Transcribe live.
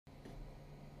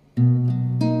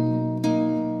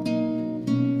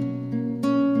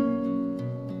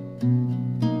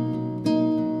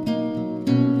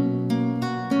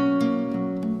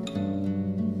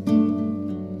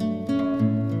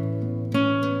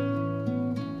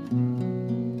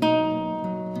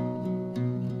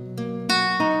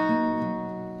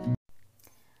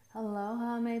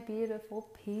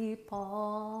beautiful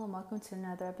people. Welcome to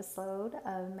another episode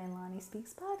of Melanie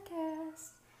Speaks podcast.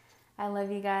 I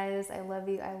love you guys. I love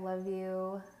you. I love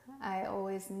you. I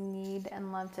always need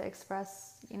and love to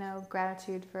express,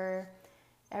 gratitude for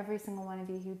every single one of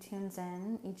you who tunes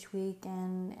in each week,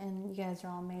 and you guys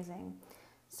are all amazing.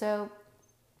 So,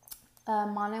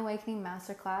 Mana Awakening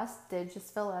Masterclass did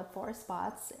just fill up 4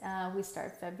 spots. We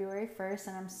start February 1st,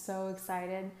 and I'm so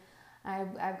excited.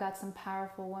 I've got some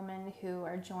powerful women who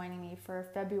are joining me for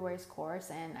February's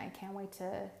course, and I can't wait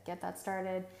to get that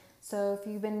started. So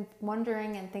if you've been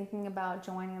wondering and thinking about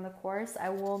joining the course, I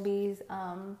will be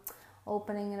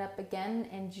opening it up again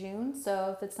in June.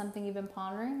 So if it's something you've been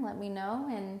pondering, let me know,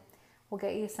 and we'll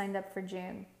get you signed up for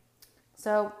June.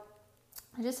 So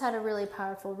I just had a really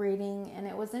powerful reading, and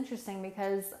it was interesting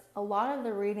because a lot of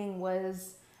the reading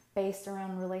was based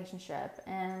around relationship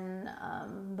and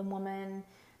the woman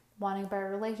wanting a better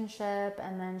relationship,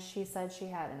 and then she said she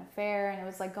had an affair, and it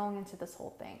was like going into this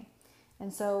whole thing.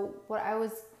 And so what I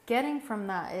was getting from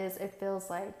that is, it feels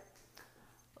like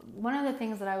one of the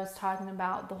things that I was talking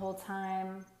about the whole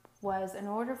time was, in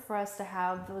order for us to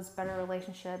have those better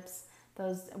relationships,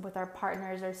 those with our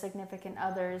partners or significant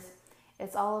others,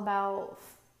 it's all about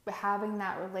having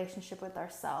that relationship with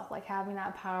ourselves, like having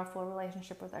that powerful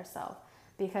relationship with ourselves.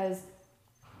 Because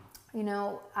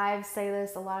I say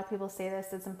this, a lot of people say this,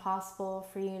 it's impossible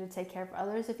for you to take care of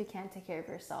others if you can't take care of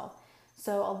yourself.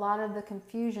 So a lot of the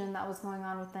confusion that was going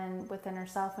on within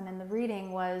herself and in the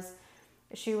reading was,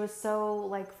 she was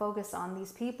so focused on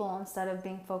these people instead of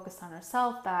being focused on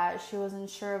herself, that she wasn't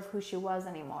sure of who she was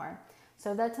anymore.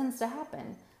 So that tends to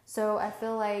happen. So I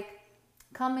feel like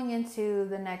coming into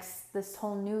this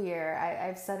whole new year,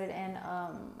 I've said it in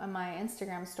my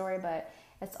Instagram story, but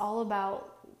it's all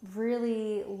about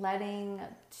really letting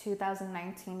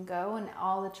 2019 go, and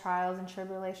all the trials and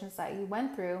tribulations that you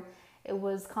went through. It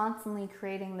was constantly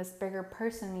creating this bigger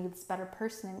person in you, this better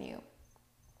person in you.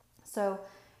 So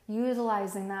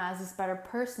utilizing that as this better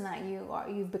person that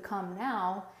you've become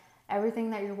now,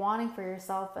 everything that you're wanting for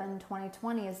yourself in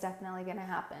 2020 is definitely going to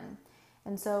happen.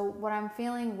 And so what I'm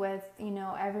feeling with,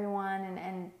 everyone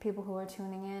and people who are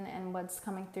tuning in, and what's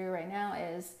coming through right now,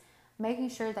 is making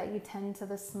sure that you tend to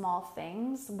the small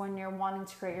things when you're wanting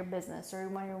to create your business, or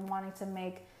when you're wanting to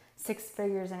make 6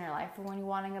 figures in your life, or when you're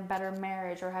wanting a better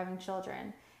marriage or having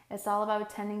children. It's all about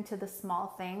tending to the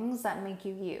small things that make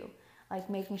you you. Like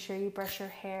making sure you brush your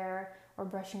hair, or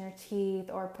brushing your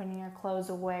teeth, or putting your clothes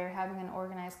away, or having an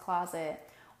organized closet,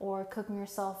 or cooking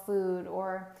yourself food,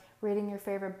 or reading your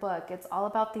favorite book. It's all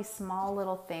about these small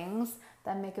little things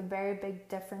that make a very big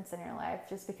difference in your life,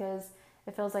 just because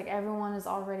it feels like everyone is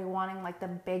already wanting the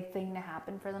big thing to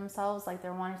happen for themselves. Like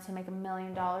they're wanting to make $1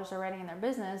 million already in their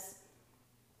business.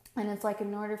 And it's like,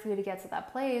 in order for you to get to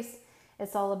that place,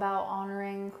 it's all about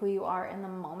honoring who you are in the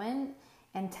moment,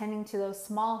 and tending to those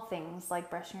small things,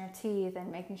 like brushing your teeth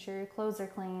and making sure your clothes are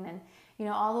clean, and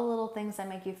all the little things that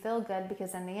make you feel good,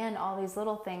 because in the end, all these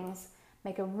little things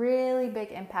make a really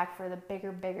big impact for the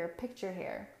bigger picture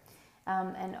here.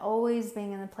 And always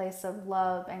being in the place of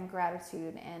love and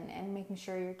gratitude, and making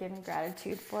sure you're giving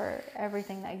gratitude for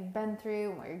everything that you've been through,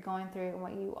 and what you're going through, and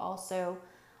what you also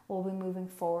will be moving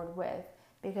forward with.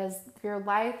 Because your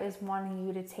life is wanting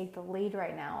you to take the lead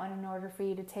right now, and in order for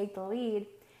you to take the lead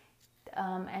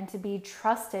and to be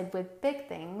trusted with big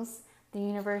things, the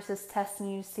universe is testing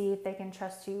you to see if they can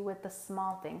trust you with the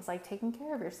small things, like taking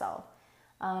care of yourself.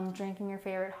 Drinking your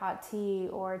favorite hot tea,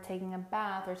 or taking a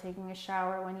bath, or taking a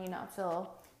shower when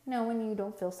when you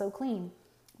don't feel so clean.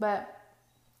 But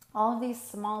all of these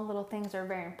small little things are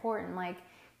very important, like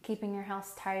keeping your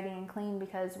house tidy and clean,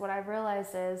 because what I've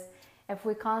realized is, if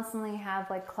we constantly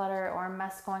have clutter or a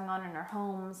mess going on in our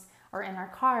homes or in our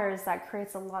cars, that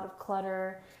creates a lot of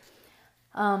clutter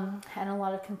and a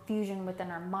lot of confusion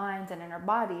within our minds and in our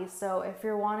bodies. So if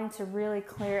you're wanting to really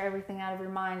clear everything out of your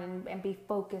mind and be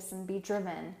focused and be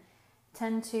driven,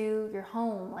 tend to your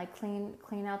home,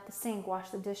 clean out the sink, wash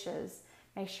the dishes,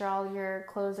 make sure all your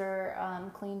clothes are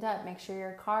cleaned up, make sure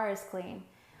your car is clean,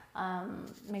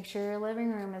 make sure your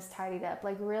living room is tidied up.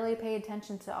 Really pay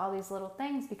attention to all these little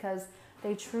things, because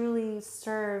they truly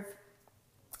serve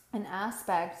an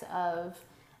aspect of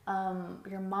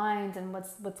your mind and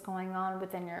what's going on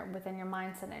within your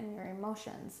mindset and your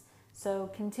emotions. So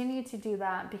continue to do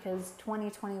that, because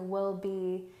 2020 will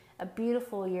be a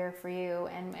beautiful year for you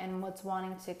and what's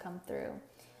wanting to come through.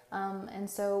 And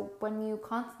so when you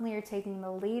constantly are taking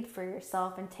the lead for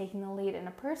yourself, and taking the lead in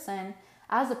a person,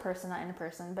 as a person, not in a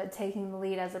person, but taking the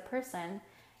lead as a person,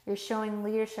 you're showing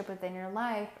leadership within your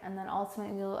life, and then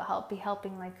ultimately you'll be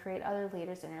helping create other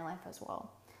leaders in your life as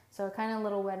well. So I kind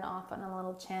of went off on a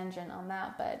little tangent on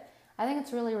that, but I think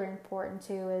it's really, really important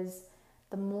too, is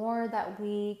the more that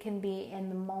we can be in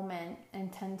the moment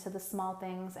and tend to the small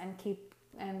things and keep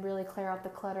and really clear out the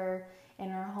clutter in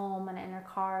our home and in our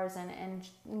cars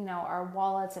and our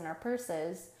wallets and our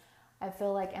purses, I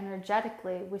feel like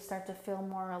energetically we start to feel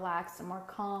more relaxed and more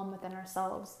calm within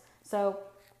ourselves. So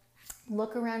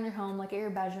look around your home, look at your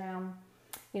bedroom,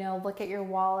 look at your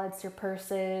wallets, your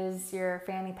purses, your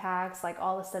fanny packs, like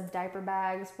all the stuff, diaper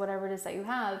bags, whatever it is that you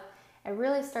have, and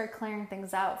really start clearing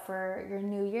things out for your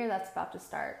new year that's about to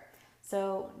start.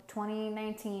 So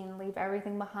 2019, leave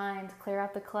everything behind, clear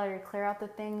out the clutter, clear out the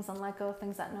things and let go of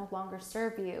things that no longer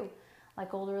serve you,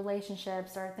 like old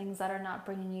relationships or things that are not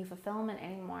bringing you fulfillment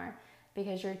anymore,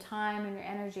 because your time and your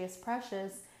energy is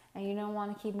precious and you don't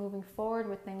want to keep moving forward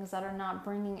with things that are not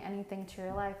bringing anything to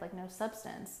your life, like no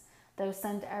substance. Though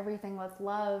send everything with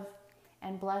love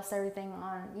and bless everything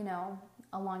on,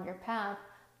 along your path,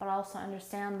 but also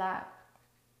understand that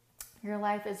your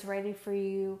life is really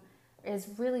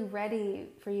ready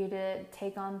for you to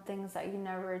take on things that you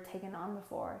never taken on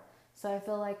before. So I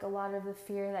feel like a lot of the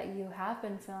fear that you have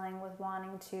been feeling with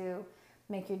wanting to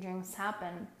make your dreams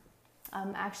happen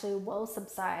actually will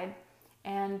subside,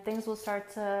 and things will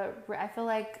start to, I feel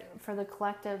like for the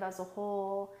collective as a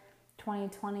whole,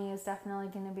 2020 is definitely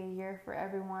going to be a year for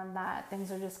everyone that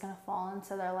things are just going to fall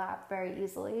into their lap very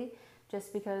easily,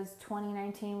 just because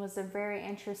 2019 was a very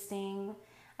interesting,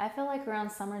 I feel like around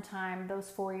summertime, those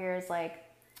 4 years, like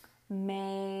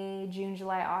May, June,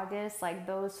 July, August, like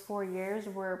those 4 years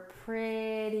were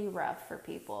pretty rough for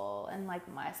people, and like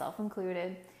myself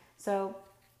included. So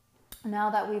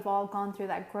now that we've all gone through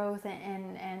that growth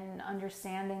and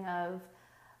understanding of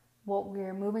what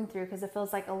we're moving through, because it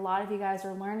feels like a lot of you guys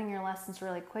are learning your lessons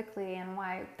really quickly and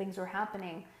why things were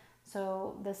happening.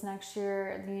 So this next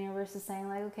year, the universe is saying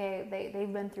like, okay,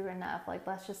 they've been through enough, like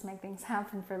let's just make things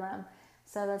happen for them.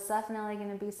 So that's definitely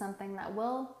going to be something that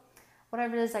will,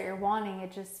 whatever it is that you're wanting,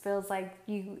 it just feels like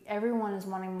everyone is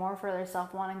wanting more for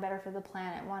themselves, wanting better for the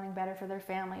planet, wanting better for their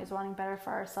families, wanting better for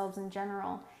ourselves in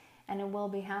general, and it will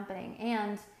be happening.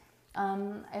 And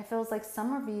it feels like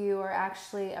some of you are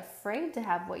actually afraid to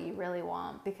have what you really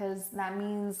want, because that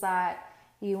means that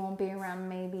you won't be around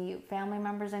maybe family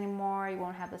members anymore, you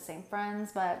won't have the same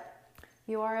friends, but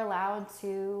you are allowed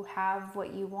to have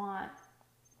what you want,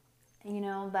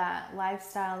 that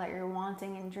lifestyle that you're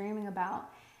wanting and dreaming about.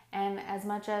 And as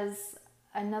much as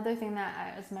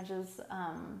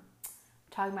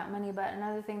talking about money, but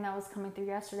another thing that was coming through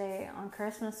yesterday on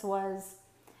Christmas was,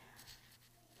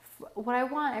 what I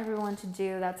want everyone to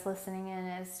do that's listening in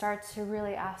is start to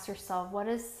really ask yourself, what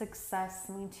does success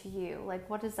mean to you? Like,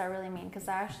 what does that really mean? Because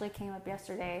that actually came up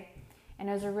yesterday, and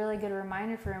it was a really good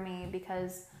reminder for me,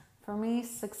 because for me,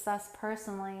 success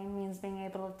personally means being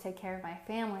able to take care of my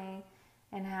family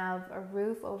and have a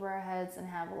roof over our heads and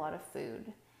have a lot of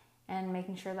food, and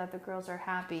making sure that the girls are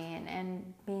happy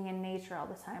and being in nature all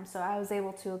the time. So I was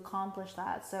able to accomplish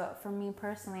that. So for me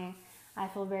personally, I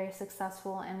feel very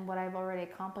successful in what I've already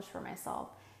accomplished for myself.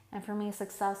 And for me,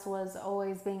 success was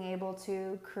always being able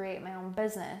to create my own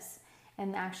business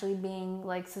and actually being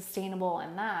like sustainable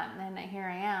in that. And here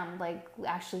I am, like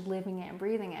actually living it and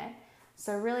breathing it.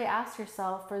 So really ask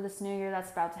yourself for this new year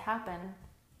that's about to happen,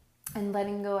 and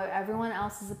letting go of everyone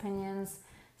else's opinions,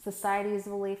 society's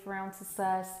belief around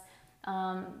success.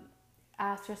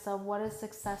 Ask yourself, what does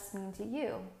success mean to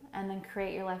you? And then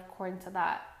create your life according to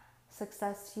that.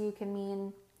 Success to you can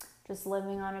mean just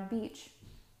living on a beach.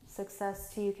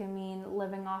 Success to you can mean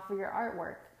living off of your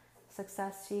artwork.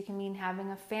 Success to you can mean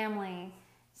having a family.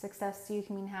 Success to you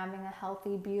can mean having a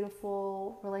healthy,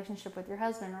 beautiful relationship with your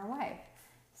husband or wife.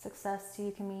 Success to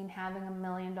you can mean having $1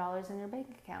 million in your bank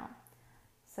account.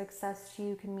 Success to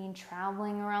you can mean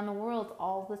traveling around the world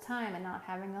all the time and not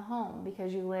having a home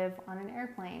because you live on an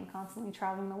airplane, constantly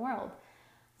traveling the world.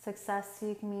 Success to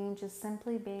you can mean just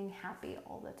simply being happy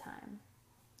all the time.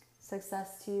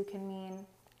 Success to you can mean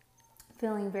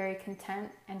feeling very content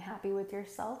and happy with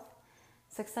yourself.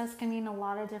 Success can mean a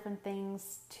lot of different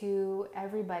things to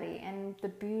everybody, and the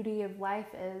beauty of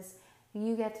life is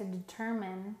you get to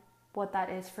determine what that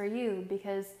is for you,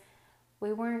 because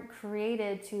we weren't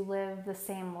created to live the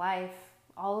same life,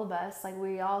 all of us. Like,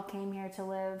 we all came here to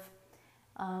live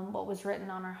what was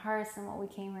written on our hearts and what we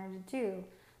came here to do.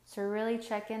 So really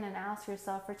check in and ask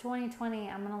yourself, for 2020,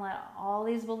 I'm going to let all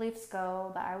these beliefs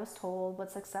go that I was told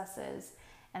what success is,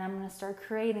 and I'm going to start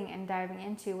creating and diving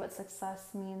into what success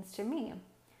means to me.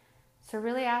 So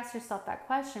really ask yourself that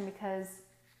question, because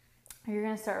you're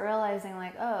going to start realizing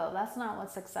like, oh, that's not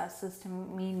what success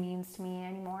means to me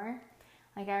anymore.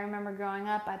 Like, I remember growing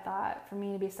up, I thought for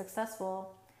me to be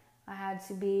successful, I had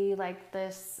to be like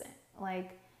this,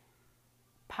 like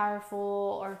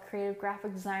powerful or creative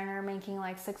graphic designer making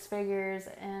like 6 figures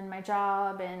in my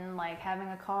job and like having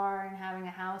a car and having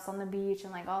a house on the beach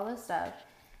and like all this stuff.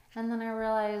 And then I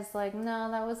realized like,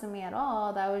 no, that wasn't me at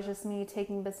all. That was just me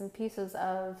taking bits and pieces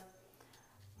of,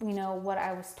 you know, what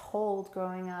I was told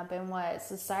growing up and what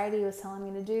society was telling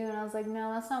me to do. And I was like,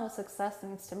 no, that's not what success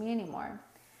means to me anymore.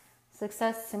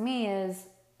 Success to me is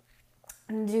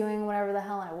doing whatever the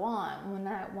hell I want when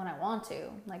I want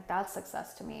to. Like, that's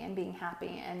success to me, and being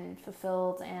happy and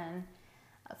fulfilled and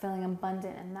feeling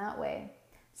abundant in that way.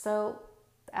 So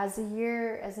as a new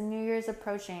year is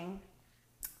approaching,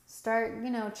 start, you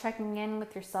know, checking in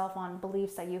with yourself on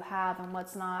beliefs that you have and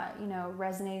what's not, you know,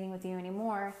 resonating with you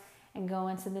anymore, and go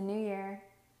into the new year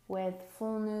with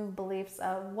full new beliefs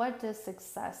of what does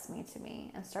success mean to me,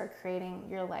 and start creating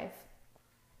your life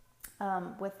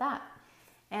with that.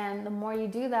 And the more you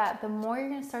do that, the more you're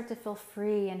going to start to feel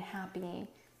free and happy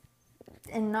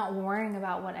and not worrying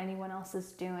about what anyone else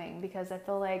is doing. Because I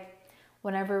feel like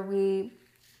whenever we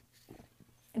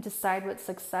decide what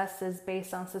success is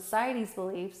based on society's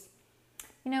beliefs,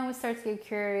 you know, we start to get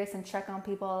curious and check on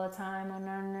people all the time and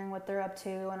wondering what they're up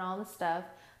to and all this stuff.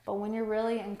 But when you're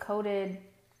really encoded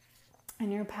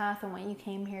in your path and what you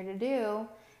came here to do,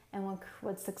 and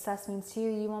what success means to you,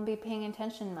 you won't be paying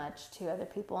attention much to other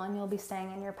people, and you'll be staying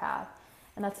in your path.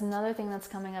 And that's another thing that's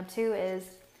coming up too, is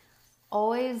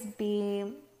always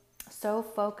be so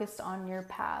focused on your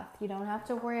path. You don't have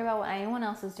to worry about what anyone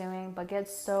else is doing, but get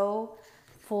so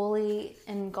fully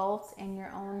engulfed in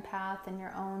your own path and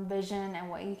your own vision and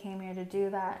what you came here to do,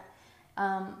 that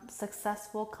success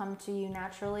will come to you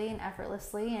naturally and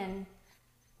effortlessly, and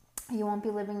you won't be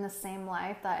living the same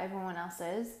life that everyone else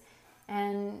is.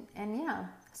 And yeah,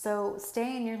 so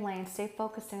stay in your lane, stay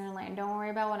focused in your lane. Don't worry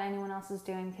about what anyone else is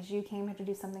doing, because you came here to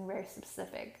do something very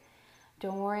specific.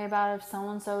 Don't worry about if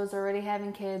so-and-so is already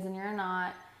having kids and you're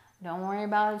not. Don't worry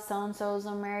about if so-and-so is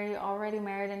already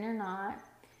married and you're not.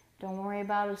 Don't worry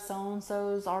about if so-and-so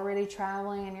is already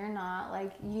traveling and you're not.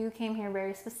 Like, you came here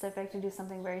very specific to do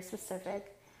something very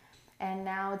specific. And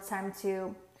now it's time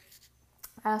to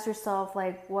ask yourself,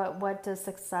 like, what does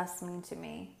success mean to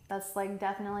me? That's like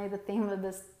definitely the theme of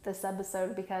this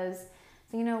episode, because,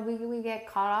 you know, we get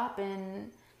caught up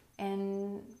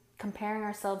in comparing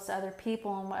ourselves to other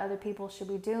people and what other people should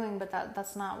be doing, but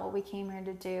that's not what we came here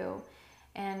to do.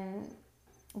 And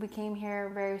we came here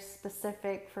very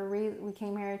specific we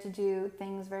came here to do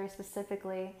things very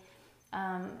specifically.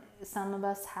 Some of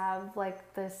us have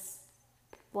like this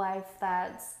life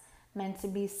that's meant to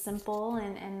be simple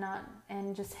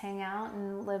and just hang out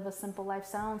and live a simple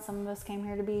lifestyle. And some of us came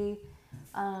here to be,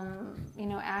 you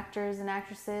know, actors and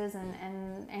actresses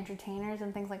and entertainers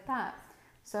and things like that.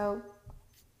 So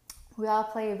we all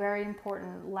play a very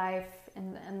important life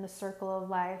in the circle of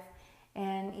life,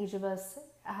 and each of us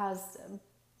has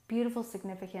beautiful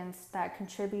significance that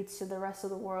contributes to the rest of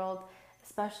the world,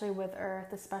 especially with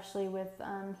Earth, especially with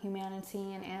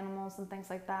humanity and animals and things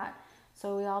like that.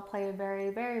 So we all play a very,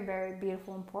 very, very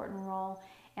beautiful, important role.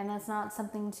 And that's not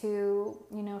something to,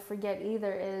 you know, forget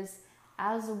either, is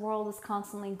as the world is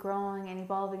constantly growing and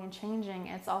evolving and changing,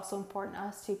 it's also important to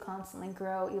us to constantly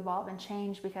grow, evolve, and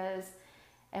change, because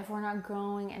if we're not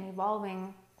growing and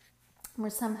evolving, we're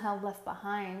somehow left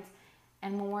behind.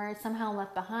 And when we're somehow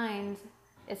left behind,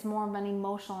 it's more of an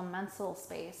emotional and mental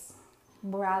space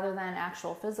rather than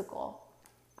actual physical.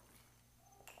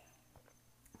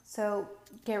 So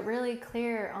get really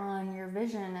clear on your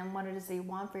vision and what it is that you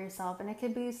want for yourself. And it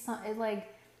could be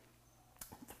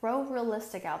throw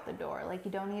realistic out the door. Like,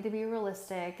 you don't need to be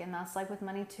realistic. And that's like with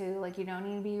money too. Like, you don't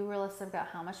need to be realistic about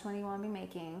how much money you want to be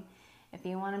making. If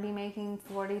you want to be making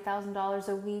 $40,000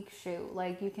 a week, shoot,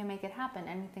 like, you can make it happen.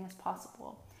 Anything is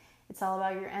possible. It's all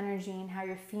about your energy and how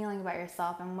you're feeling about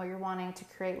yourself and what you're wanting to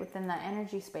create within that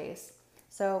energy space.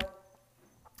 So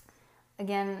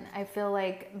again, I feel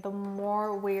like the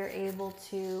more we're able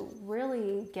to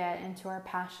really get into our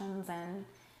passions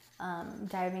and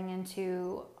diving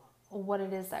into what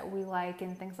it is that we like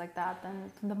and things like that,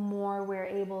 then the more we're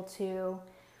able to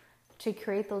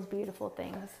create those beautiful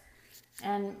things.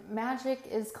 And magic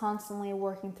is constantly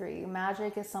working through you.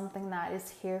 Magic is something that is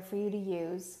here for you to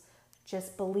use.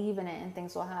 Just believe in it and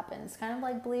things will happen. It's kind of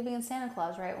like believing in Santa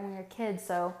Claus, right? When we were kids.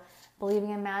 So believing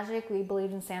in magic, we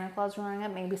believed in Santa Claus growing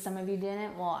up. Maybe some of you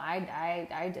didn't. Well,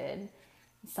 I did.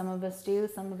 Some of us do,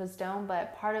 some of us don't.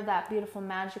 But part of that beautiful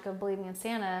magic of believing in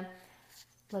Santa,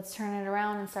 let's turn it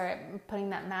around and start putting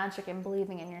that magic and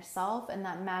believing in yourself, and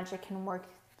that magic can work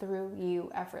through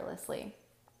you effortlessly.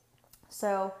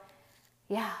 So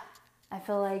yeah, I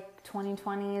feel like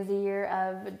 2020 is a year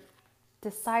of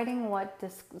deciding what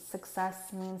this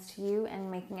success means to you and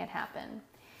making it happen.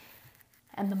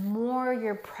 And the more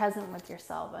you're present with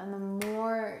yourself, and the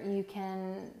more you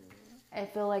can, I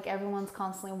feel like everyone's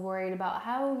constantly worried about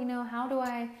how do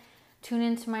I tune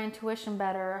into my intuition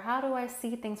better? Or how do I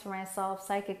see things for myself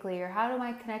psychically? Or how do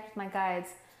I connect with my guides?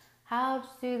 How to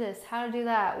do this, how to do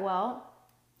that? Well,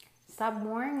 stop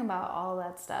worrying about all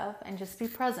that stuff and just be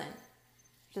present.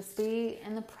 Just be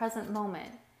in the present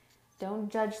moment.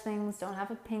 Don't judge things. Don't have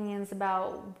opinions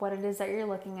about what it is that you're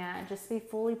looking at. Just be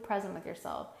fully present with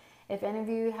yourself. If any of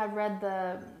you have read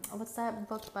what's that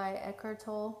book by Eckhart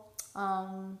Tolle?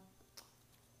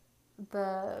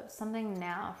 The something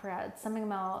now, I forgot. It's something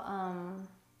about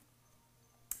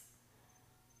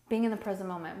being in the present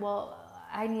moment. Well,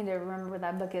 I need to remember what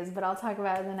that book is, but I'll talk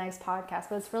about it in the next podcast.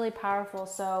 But it's really powerful.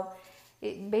 So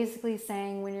it basically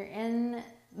saying when you're in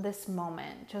this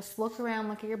moment, just look around,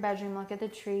 look at your bedroom, look at the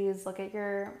trees, look at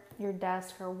your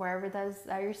desk or wherever that is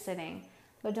that you're sitting.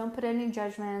 But don't put any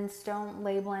judgments, don't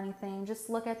label anything. Just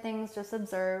look at things, just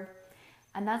observe.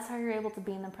 And that's how you're able to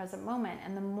be in the present moment.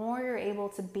 And the more you're able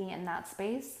to be in that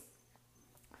space,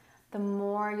 the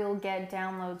more you'll get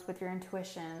downloads with your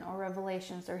intuition or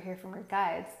revelations or hear from your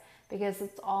guides, because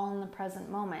it's all in the present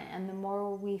moment. And the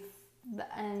more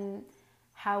and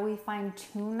how we fine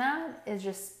tune that is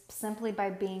just simply by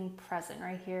being present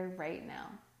right here, right now.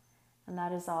 And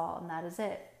that is all, and that is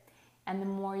it. And the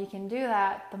more you can do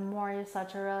that, the more you start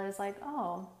to realize like,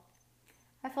 oh,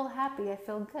 I feel happy, I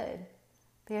feel good.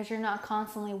 Because you're not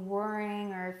constantly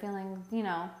worrying or feeling,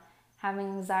 having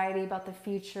anxiety about the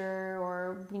future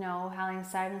or, having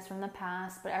sadness from the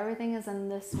past. But everything is in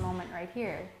this moment right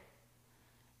here.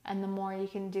 And the more you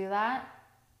can do that,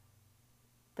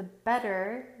 the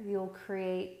better you'll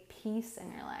create peace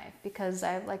in your life. Because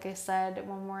like I said,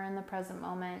 when we're in the present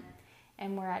moment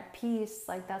and we're at peace,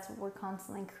 like that's what we're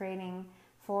constantly creating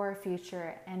for our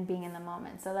future and being in the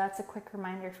moment. So that's a quick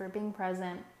reminder for being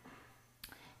present.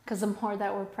 Because the more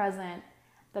that we're present,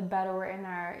 the better we're in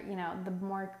our, the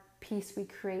more peace we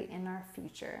create in our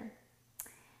future.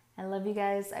 I love you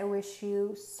guys. I wish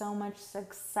you so much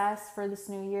success for this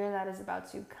new year that is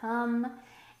about to come.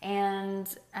 And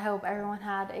I hope everyone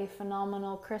had a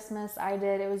phenomenal Christmas. I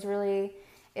did.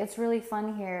 It's really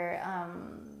fun here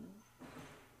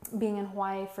being in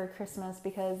Hawaii for Christmas,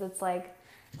 because it's like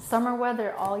summer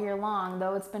weather all year long,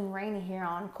 though it's been rainy here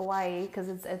on Kauai, because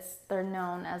they're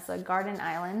known as a garden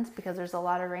island because there's a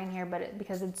lot of rain here, but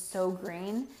because it's so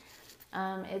green,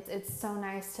 it's so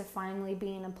nice to finally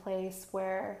be in a place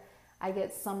where I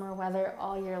get summer weather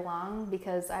all year long,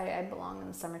 because I belong in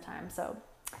the summertime. So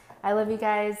I love you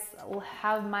guys.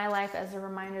 Have my life as a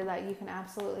reminder that you can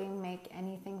absolutely make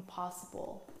anything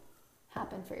possible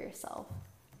happen for yourself.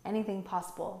 Anything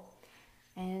possible.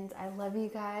 And I love you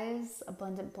guys.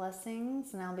 Abundant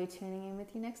blessings. And I'll be tuning in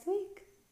with you next week.